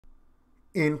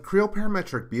In Creo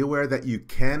Parametric, be aware that you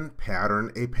can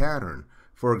pattern a pattern.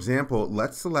 For example,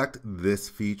 let's select this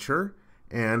feature,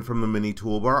 and from the mini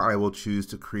toolbar, I will choose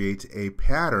to create a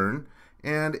pattern.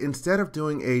 And instead of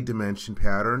doing a dimension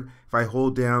pattern, if I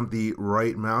hold down the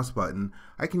right mouse button,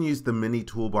 I can use the mini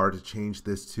toolbar to change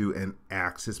this to an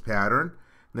axis pattern,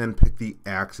 and then pick the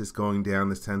axis going down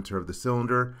the center of the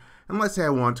cylinder. And let's say I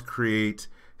want to create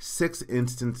 6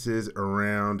 instances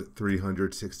around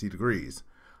 360 degrees.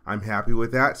 I'm happy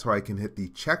with that, so I can hit the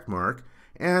check mark,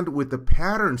 and with the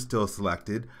pattern still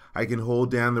selected, I can hold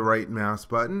down the right mouse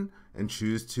button and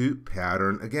choose to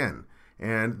pattern again.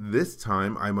 And this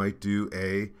time I might do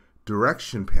a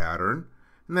direction pattern,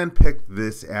 and then pick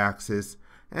this axis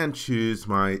and choose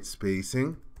my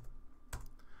spacing,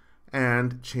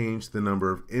 and change the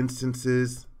number of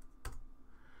instances,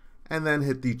 and then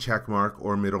hit the check mark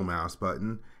or middle mouse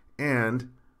button,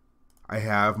 and I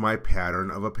have my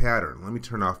pattern of a pattern. Let me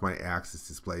turn off my axis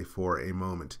display for a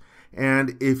moment.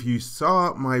 And if you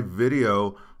saw my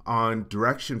video on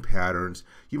direction patterns,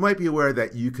 you might be aware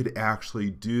that you could actually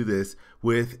do this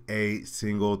with a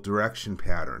single direction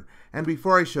pattern. And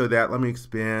before I show that, let me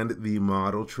expand the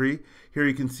model tree. Here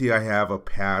you can see I have a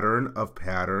pattern of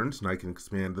patterns, and I can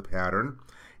expand the pattern.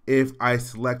 If I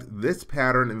select this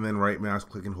pattern and then right mouse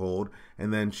click and hold,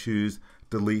 and then choose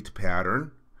delete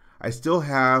pattern, I still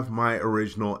have my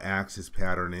original axis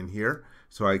pattern in here,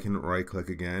 so I can right click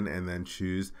again and then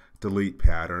choose delete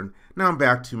pattern. Now I'm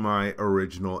back to my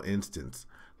original instance.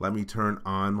 Let me turn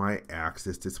on my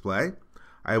axis display.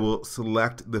 I will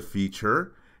select the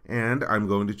feature, and I'm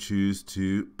going to choose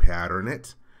to pattern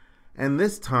it. And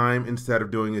this time, instead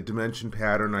of doing a dimension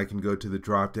pattern, I can go to the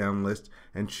drop down list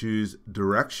and choose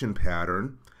direction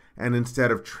pattern. And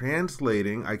instead of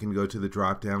translating, I can go to the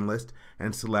drop down list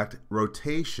and select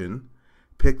rotation,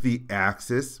 pick the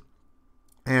axis,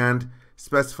 and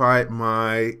specify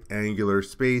my angular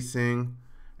spacing,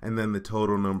 and then the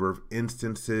total number of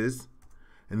instances.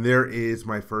 And there is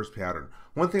my first pattern.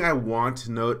 One thing I want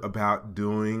to note about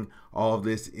doing all of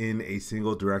this in a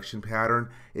single direction pattern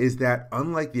is that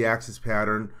unlike the axis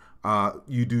pattern,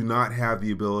 you do not have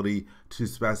the ability to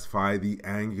specify the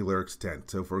angular extent.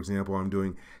 So for example, I'm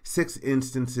doing 6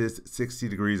 instances 60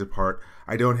 degrees apart.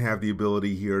 I don't have the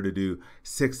ability here to do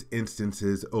 6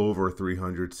 instances over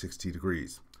 360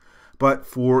 degrees. But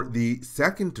for the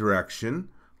second direction,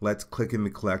 let's click in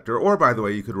the collector, or by the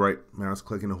way, you could right mouse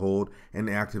click and hold and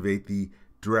activate the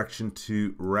direction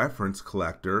to reference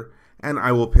collector, and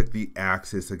I will pick the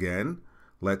axis again.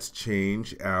 Let's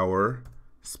change our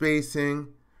spacing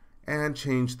and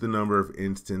change the number of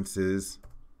instances,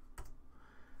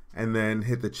 and then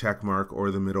hit the check mark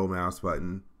or the middle mouse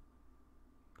button.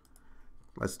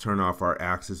 Let's turn off our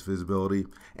axis visibility,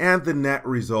 and the net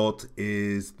result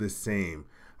is the same.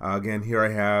 Again, here I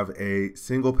have a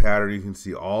single pattern. You can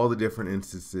see all the different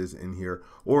instances in here,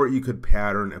 or you could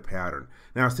pattern a pattern.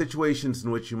 Now, situations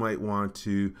in which you might want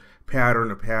to pattern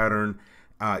a pattern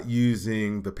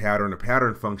using the pattern a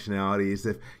pattern functionality is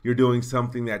if you're doing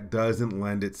something that doesn't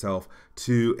lend itself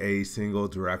to a single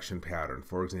direction pattern.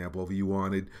 For example, if you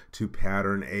wanted to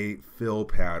pattern a fill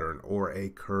pattern or a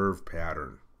curve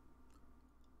pattern.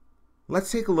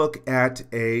 Let's take a look at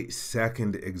a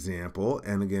second example,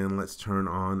 and again, let's turn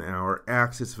on our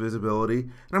axis visibility,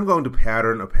 and I'm going to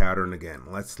pattern a pattern again.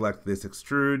 Let's select this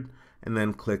extrude, and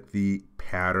then click the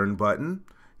pattern button,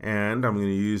 and I'm going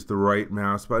to use the right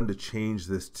mouse button to change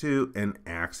this to an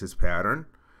axis pattern,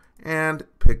 and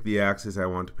pick the axis I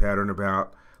want to pattern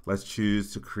about. Let's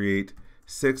choose to create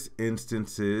 6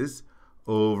 instances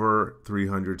over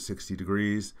 360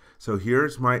 degrees. So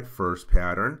here's my first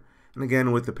pattern. And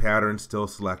again, with the pattern still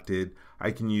selected,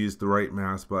 I can use the right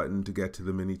mouse button to get to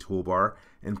the mini toolbar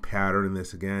and pattern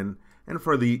this again. And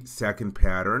for the second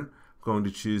pattern, I'm going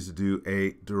to choose to do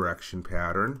a direction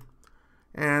pattern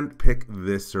and pick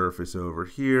this surface over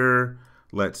here.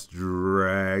 Let's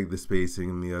drag the spacing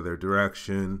in the other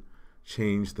direction,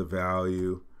 change the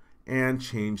value, and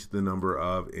change the number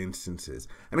of instances.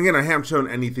 And again, I haven't shown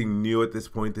anything new at this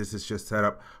point. This is just set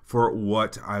up for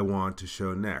what I want to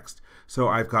show next. So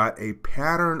I've got a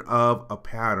pattern of a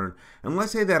pattern, and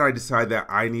let's say that I decide that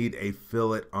I need a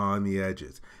fillet on the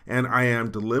edges, and I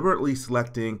am deliberately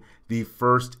selecting the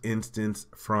first instance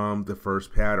from the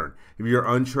first pattern. If you're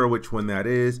unsure which one that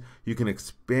is, you can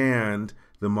expand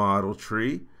the model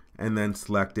tree and then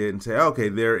select it and say, okay,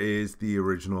 there is the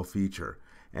original feature.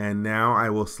 And now I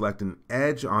will select an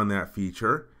edge on that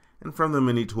feature, and from the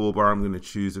mini toolbar I'm going to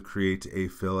choose to create a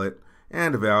fillet,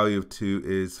 and a value of 2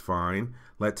 is fine.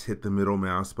 Let's hit the middle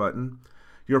mouse button.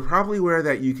 You're probably aware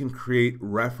that you can create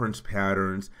reference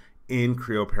patterns in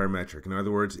Creo Parametric. In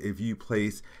other words, if you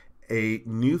place a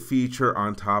new feature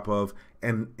on top of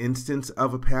an instance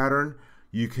of a pattern,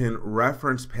 you can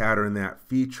reference pattern that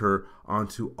feature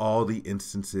onto all the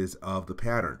instances of the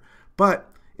pattern. But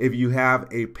if you have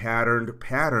a patterned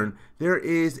pattern, there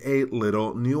is a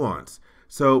little nuance.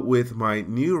 So with my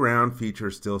new round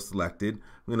feature still selected,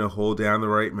 I'm going to hold down the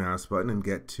right mouse button and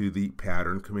get to the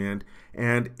pattern command,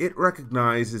 and it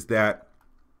recognizes that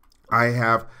I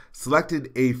have selected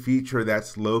a feature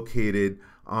that's located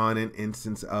on an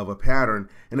instance of a pattern,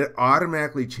 and it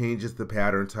automatically changes the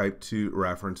pattern type to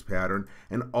reference pattern,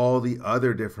 and all the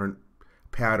other different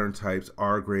pattern types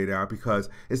are grayed out because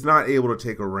it's not able to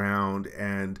take a round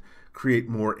and create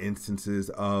more instances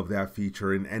of that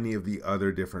feature in any of the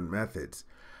other different methods.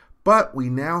 But we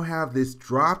now have this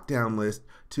drop-down list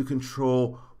to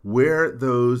control where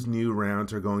those new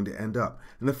rounds are going to end up.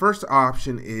 And the first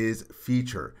option is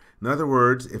feature. In other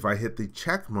words, if I hit the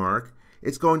check mark,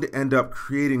 it's going to end up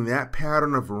creating that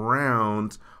pattern of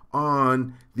rounds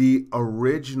on the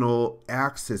original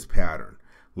axis pattern.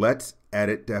 Let's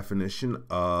edit definition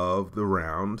of the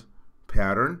round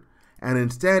pattern. And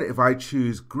instead, if I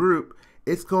choose group,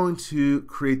 it's going to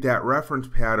create that reference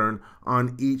pattern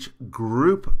on each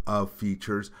group of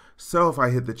features. So if I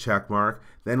hit the check mark,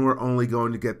 then we're only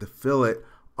going to get the fillet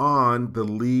on the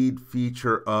lead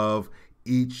feature of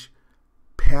each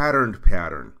patterned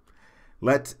pattern.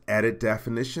 Let's edit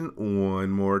definition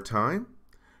one more time.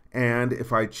 And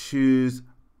if I choose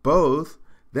both,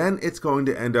 then it's going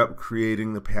to end up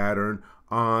creating the pattern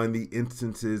on the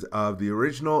instances of the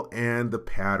original and the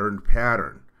patterned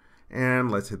pattern. And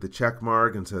let's hit the check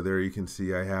mark, and so there you can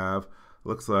see I have,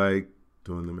 looks like,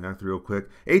 doing the math real quick,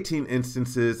 18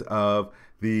 instances of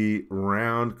the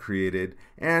round created.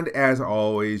 And as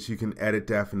always, you can edit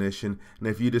definition, and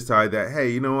if you decide that,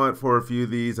 hey, you know what, for a few of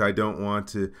these I don't want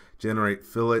to generate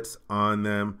fillets on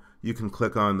them, you can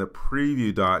click on the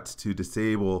preview dots to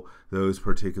disable those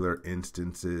particular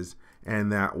instances, and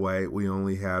that way we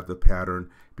only have the pattern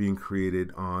being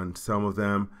created on some of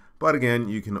them. But again,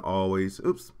 you can always,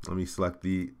 let me select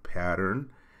the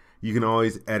pattern. You can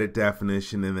always edit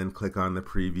definition and then click on the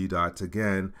preview dots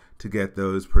again to get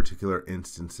those particular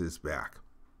instances back.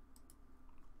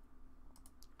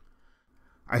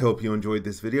 I hope you enjoyed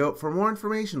this video. For more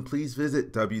information, please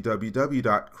visit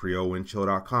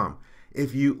www.creowindchill.com.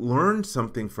 If you learned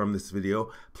something from this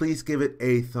video, please give it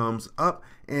a thumbs up.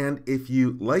 And if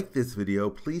you like this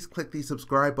video, please click the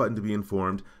subscribe button to be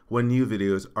informed when new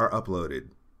videos are uploaded.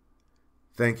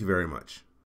 Thank you very much.